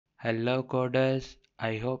Hello coders,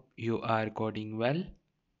 I hope you are coding well.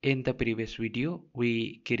 In the previous video,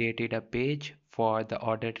 we created a page for the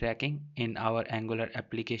order tracking in our Angular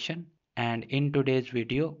application, and in today's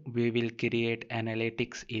video, we will create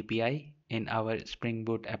Analytics API in our Spring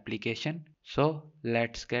Boot application. So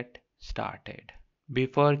let's get started.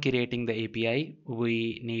 Before creating the API,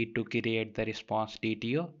 we need to create the response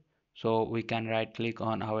DTO. So we can right click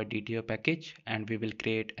on our DTO package and we will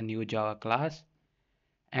create a new Java class,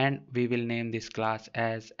 and we will name this class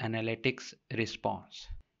as analytics response.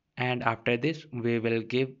 And after this we will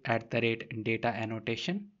give @data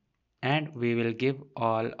annotation, and we will give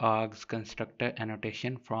all args constructor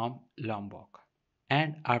annotation from Lombok.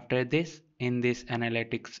 And after this, in this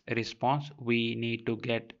analytics response, we need to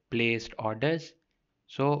get placed orders.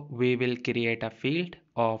 So we will create a field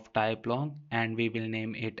of type long and we will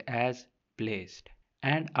name it as placed.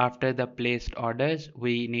 And after the placed orders,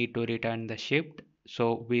 we need to return the shipped.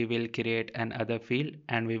 So we will create another field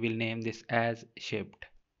and we will name this as shipped.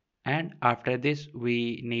 And after this,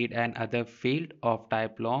 we need another field of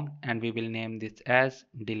type long and we will name this as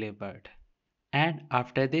delivered. And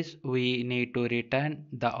after this, we need to return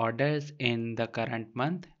the orders in the current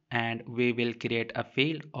month, and we will create a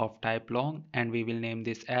field of type long and we will name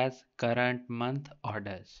this as current month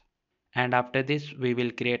orders. And after this, we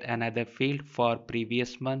will create another field for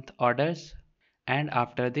previous month orders. And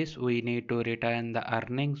after this, we need to return the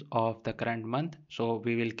earnings of the current month. So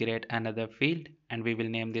we will create another field and we will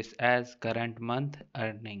name this as current month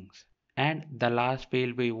earnings. And the last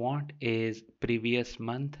field we want is previous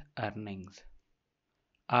month earnings.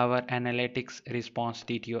 Our analytics response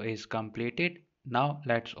TTO is completed. Now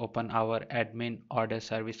let's open our admin order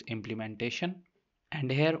service implementation.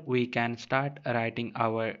 And here we can start writing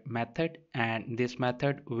our method, and this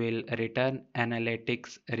method will return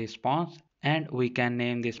analytics response, and we can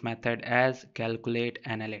name this method as calculate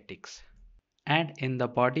analytics. And in the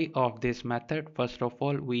body of this method, first of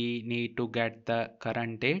all, we need to get the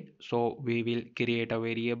current date. So we will create a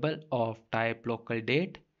variable of type local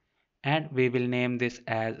date, and we will name this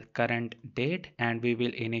as current date, and we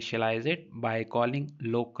will initialize it by calling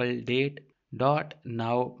local date dot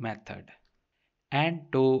now method. And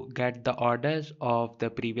to get the orders of the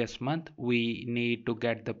previous month, we need to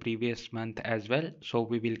get the previous month as well. So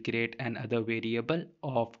we will create another variable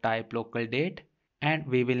of type local date, and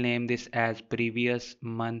we will name this as previous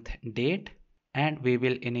month date, and we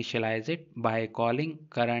will initialize it by calling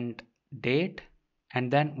current date,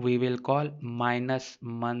 and then we will call minus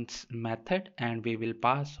months method and we will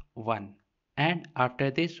pass 1. And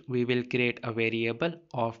after this, we will create a variable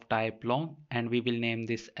of type long and we will name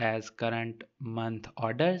this as current month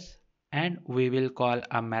orders, and we will call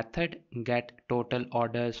a method get total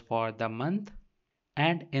orders for the month.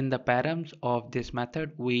 And in the params of this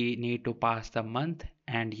method, we need to pass the month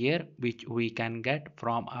and year, which we can get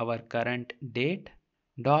from our current date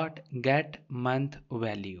dot get month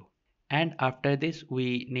value. And after this,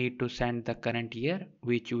 we need to send the current year,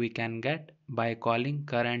 which we can get by calling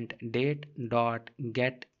current date dot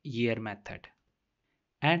get year method.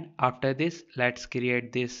 And after this, let's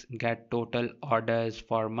create this get total orders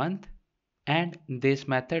for month, and this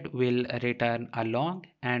method will return a long,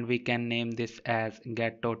 and we can name this as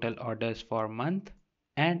get total orders for month.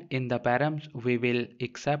 And in the params, we will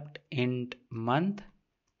accept int month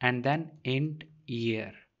and then int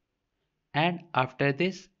year. And after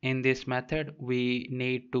this, in this method, we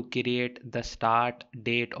need to create the start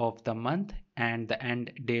date of the month and the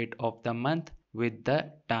end date of the month with the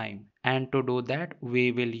time. And to do that,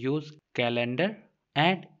 we will use calendar.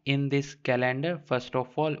 And in this calendar, first of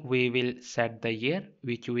all, we will set the year,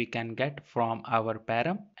 which we can get from our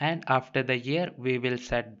param. And after the year, we will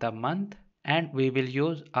set the month, and we will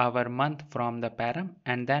use our month from the param,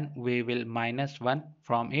 and then we will minus 1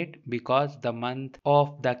 from it because the month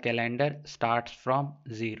of the calendar starts from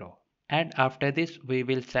 0. And after this, we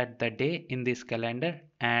will set the day in this calendar,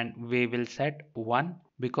 and we will set 1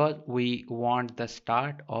 because we want the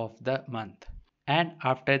start of the month. And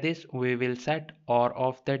after this, we will set hour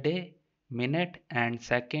of the day, minute and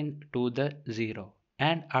second to the 0.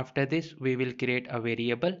 And after this, we will create a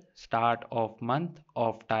variable start of month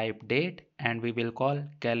of type date, and we will call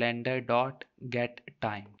calendar dot get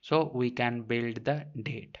time, so we can build the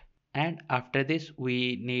date. And after this,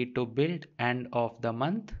 we need to build end of the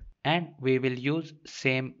month, and we will use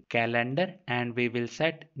same calendar, and we will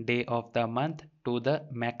set day of the month to the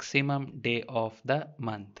maximum day of the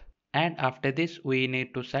month. And after this, we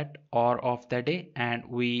need to set hour of the day, and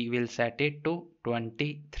we will set it to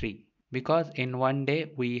 23 because in one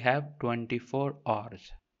day we have 24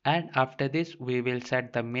 hours. And after this, we will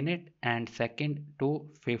set the minute and second to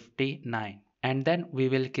 59. And then we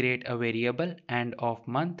will create a variable end of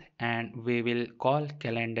month and we will call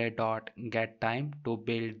calendar.getTime to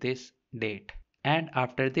build this date. And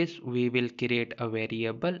after this we will create a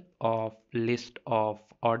variable of list of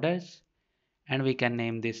orders and we can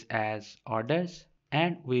name this as orders,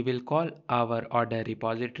 and we will call our order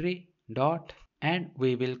repository dot, and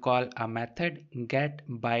we will call a method get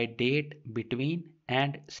by date between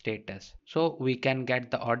and status, so we can get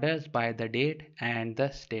the orders by the date and the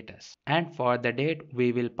status. And for the date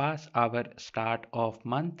we will pass our start of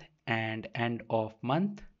month and end of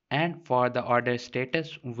month, and for the order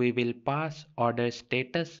status we will pass order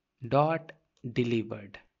status dot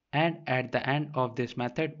delivered. And at the end of this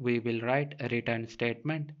method we will write a return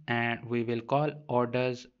statement and we will call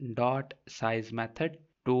orders dot size method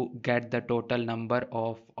to get the total number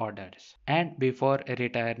of orders. And before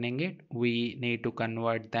returning it we need to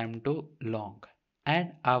convert them to long.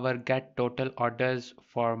 And our get total orders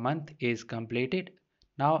for month is completed.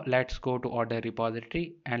 Now let's go to order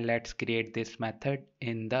repository and let's create this method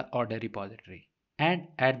in the order repository. And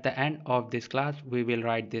at the end of this class we will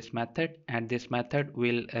write this method and this method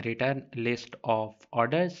will return list of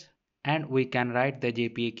orders, and we can write the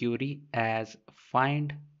JPA query as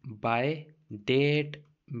find by date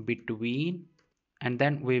between, and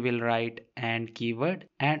then we will write and keyword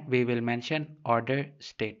and we will mention order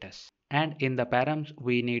status. And in the params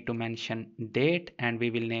we need to mention date and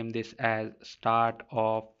we will name this as start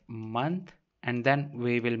of month, and then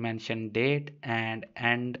we will mention date and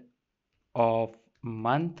end of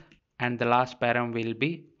month, and the last param will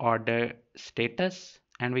be order status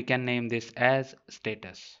and we can name this as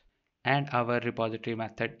status. And our repository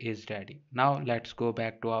method is ready. Now let's go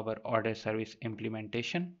back to our order service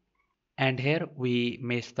implementation, and here we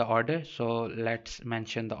missed the order, so let's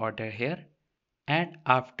mention the order here. And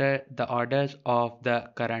after the orders of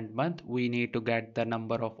the current month we need to get the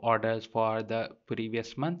number of orders for the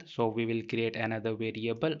previous month, so we will create another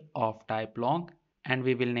variable of type long and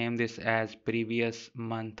we will name this as previous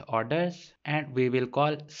month orders, and we will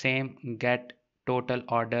call same get total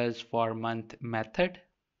orders for month method,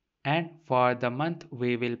 and for the month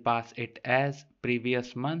we will pass it as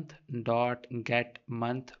previous month dot get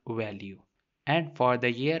month value, and for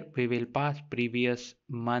the year we will pass previous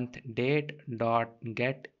month date dot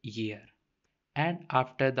get year. And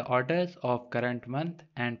after the orders of current month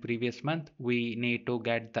and previous month we need to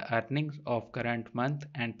get the earnings of current month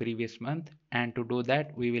and previous month, and to do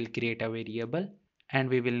that we will create a variable and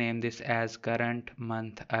we will name this as current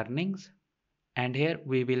month earnings, and here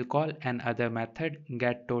we will call another method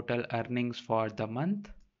get total earnings for the month,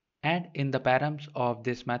 and in the params of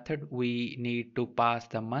this method we need to pass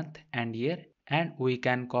the month and year, and we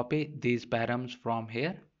can copy these params from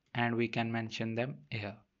here and we can mention them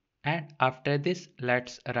here. And after this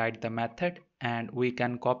let's write the method and we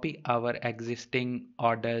can copy our existing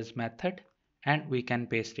orders method and we can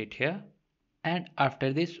paste it here. And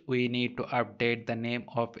after this we need to update the name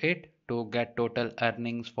of it to get total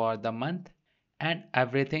earnings for the month, and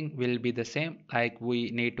everything will be the same, like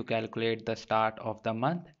we need to calculate the start of the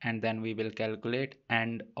month and then we will calculate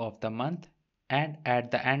end of the month, and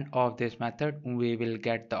at the end of this method we will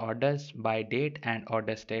get the orders by date and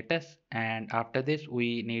order status. And after this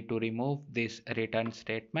we need to remove this return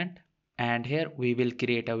statement, and here we will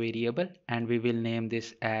create a variable and we will name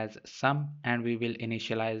this as sum and we will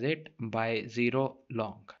initialize it by 0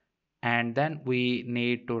 long, and then we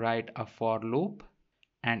need to write a for loop,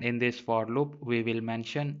 and in this for loop we will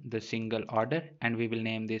mention the single order and we will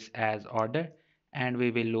name this as order, and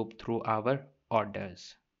we will loop through our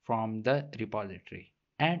orders from the repository.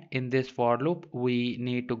 And in this for loop we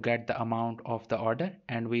need to get the amount of the order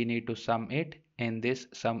and we need to sum it in this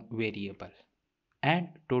sum variable, and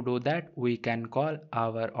to do that we can call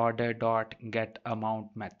our order dot get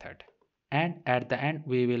amount method, and at the end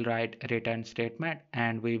we will write return statement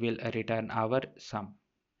and we will return our sum.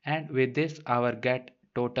 And with this our get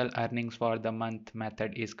total earnings for the month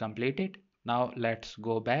method is completed. Now let's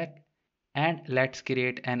go back and let's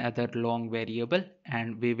create another long variable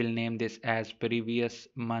and we will name this as previous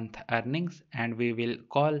month earnings, and we will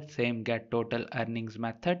call same get total earnings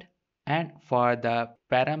method, and for the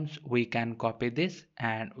params we can copy this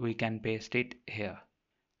and we can paste it here.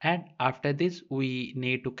 And after this we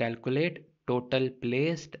need to calculate total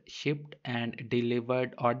placed, shipped and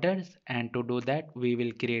delivered orders, and to do that we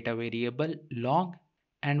will create a variable long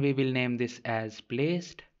and we will name this as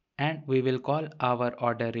placed, and we will call our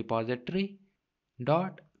order repository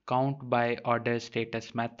dot count by order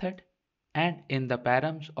status method, and in the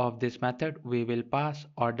params of this method we will pass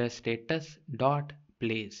order status dot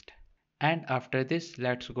placed. And after this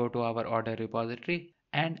let's go to our order repository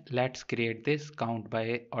And let's create this count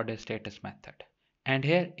by order status method. And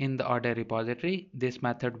here in the order repository, this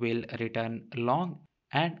method will return long,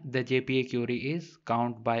 and the JPA query is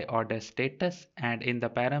count by order status, and in the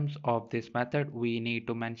params of this method we need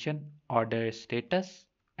to mention order status,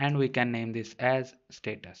 and we can name this as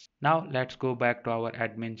status. Now let's go back to our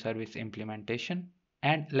admin service implementation,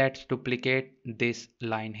 and let's duplicate this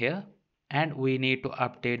line here, and we need to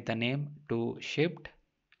update the name to shipped,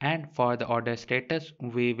 and for the order status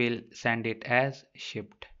we will send it as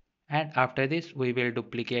shipped. And after this we will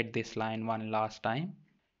duplicate this line one last time,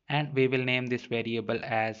 and we will name this variable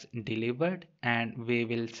as delivered, and we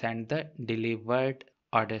will send the delivered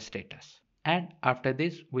order status. And after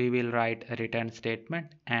this we will write a return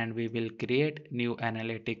statement, and we will create new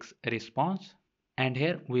analytics response, and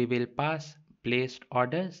here we will pass placed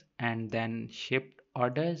orders and then shipped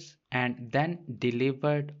orders and then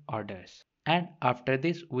delivered orders. And after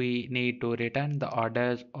this we need to return the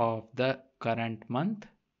orders of the current month,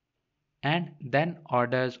 and then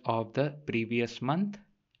orders of the previous month,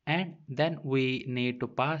 and then we need to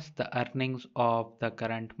pass the earnings of the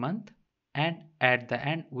current month, and at the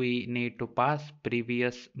end we need to pass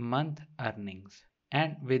previous month earnings.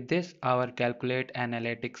 And with this our calculate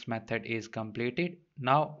analytics method is completed.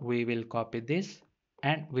 Now we will copy this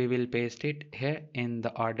and we will paste it here in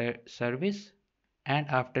the order service, and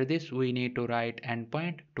after this we need to write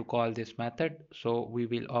endpoint to call this method. So we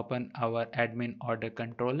will open our admin order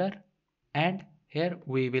controller, and here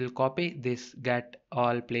we will copy this get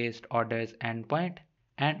all placed orders endpoint,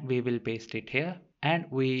 and we will paste it here, and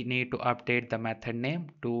we need to update the method name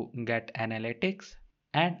to get analytics,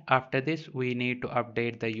 and after this we need to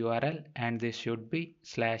update the URL, and this should be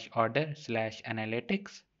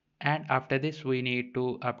 /order/analytics, and after this we need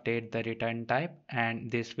to update the return type,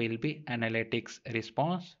 and this will be analytics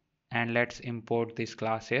response, and let's import this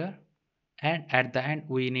class here, and at the end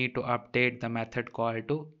we need to update the method called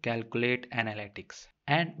to calculate analytics.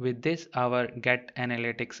 And with this our get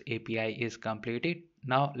analytics API is completed.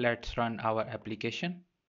 Now let's run our application,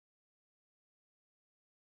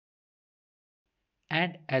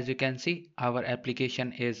 and as you can see our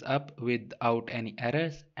application is up without any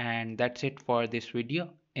errors. And that's it for this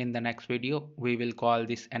video. In the next video we will call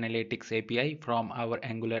this analytics API from our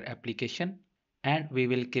Angular application, and we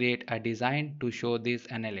will create a design to show these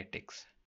analytics.